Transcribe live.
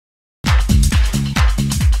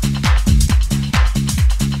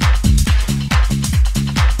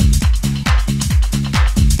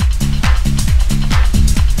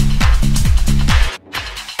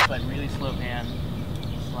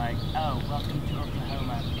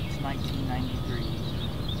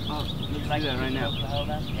1993. Oh, Would you like that to right now.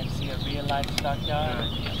 Oklahoma and see a real-life stockyard?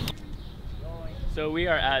 So we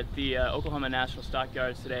are at the Oklahoma National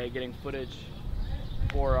Stockyards today, getting footage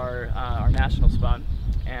for our national spot,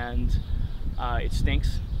 and it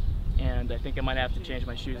stinks. And I think I might have to change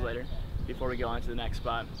my shoes later before we go on to the next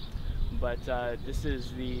spot. But this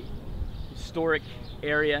is the historic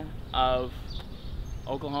area of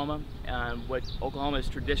Oklahoma, what Oklahoma is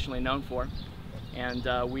traditionally known for, and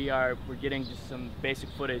we're getting just some basic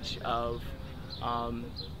footage of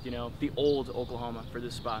you know, the old Oklahoma for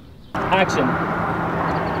this spot. Action!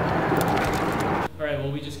 All right,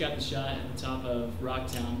 well, we just got the shot at the top of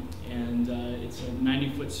Rocktown, and it's a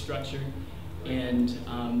 90-foot structure, and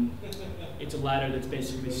it's a ladder that's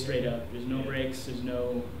basically straight up. There's no breaks, there's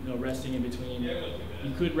no resting in between.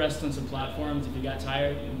 You could rest on some platforms if you got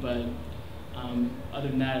tired, but other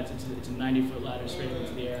than that, it's a 90-foot ladder straight up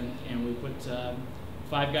into the air, and we put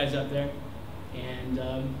 5 guys up there, and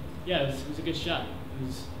yeah, it was a good shot. It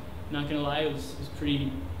was, not gonna lie, it was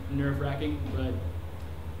pretty nerve-wracking, but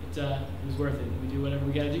it was worth it. We do whatever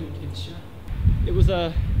we gotta do to get the shot. It was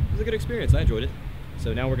a good experience. I enjoyed it.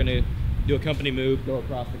 So now we're gonna do a company move, go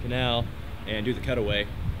across the canal, and do the cutaway,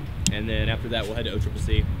 and then after that we'll head to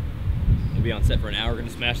OCCC. We'll be on set for an hour. We're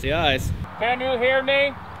gonna smash the ice. Can you hear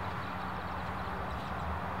me?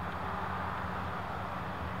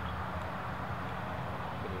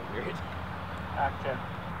 Action.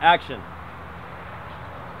 Action.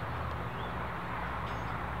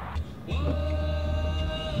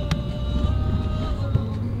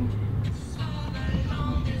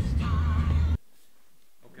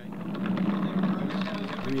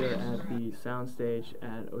 We are at the soundstage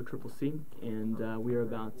at OCCC, and we are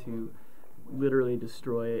about to literally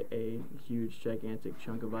destroy a huge, gigantic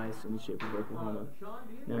chunk of ice in the shape of Oklahoma.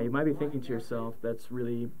 Now, you might be thinking to yourself, that's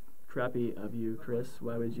really crappy of you, Chris.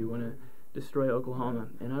 Why would you want to destroy Oklahoma?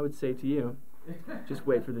 And I would say to you, just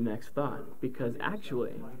wait for the next thought, because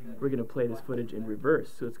actually, we're going to play this footage in reverse,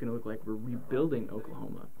 so it's going to look like we're rebuilding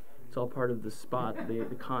Oklahoma. It's all part of the spot, the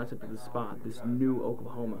concept of the spot, this new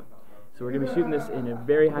Oklahoma. So we're going to be shooting this in a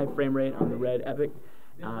very high frame rate on the Red Epic,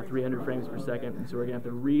 300 frames per second, and so we're going to have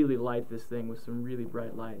to really light this thing with some really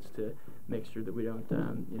bright lights to make sure that we don't,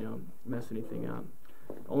 you know, mess anything up.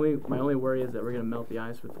 My only worry is that we're going to melt the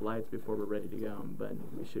ice with the lights before we're ready to go, but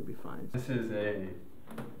we should be fine. This is a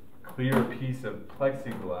clear piece of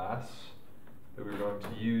plexiglass that we're going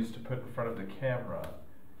to use to put in front of the camera,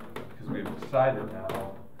 because we've decided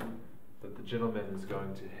now that the gentleman is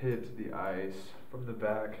going to hit the ice from the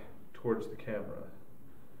back towards the camera.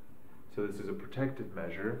 So this is a protective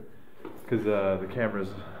measure, because the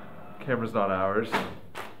camera's not ours,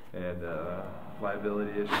 and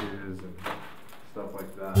liability issues and stuff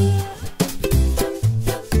like that.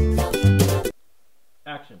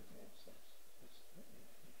 Action.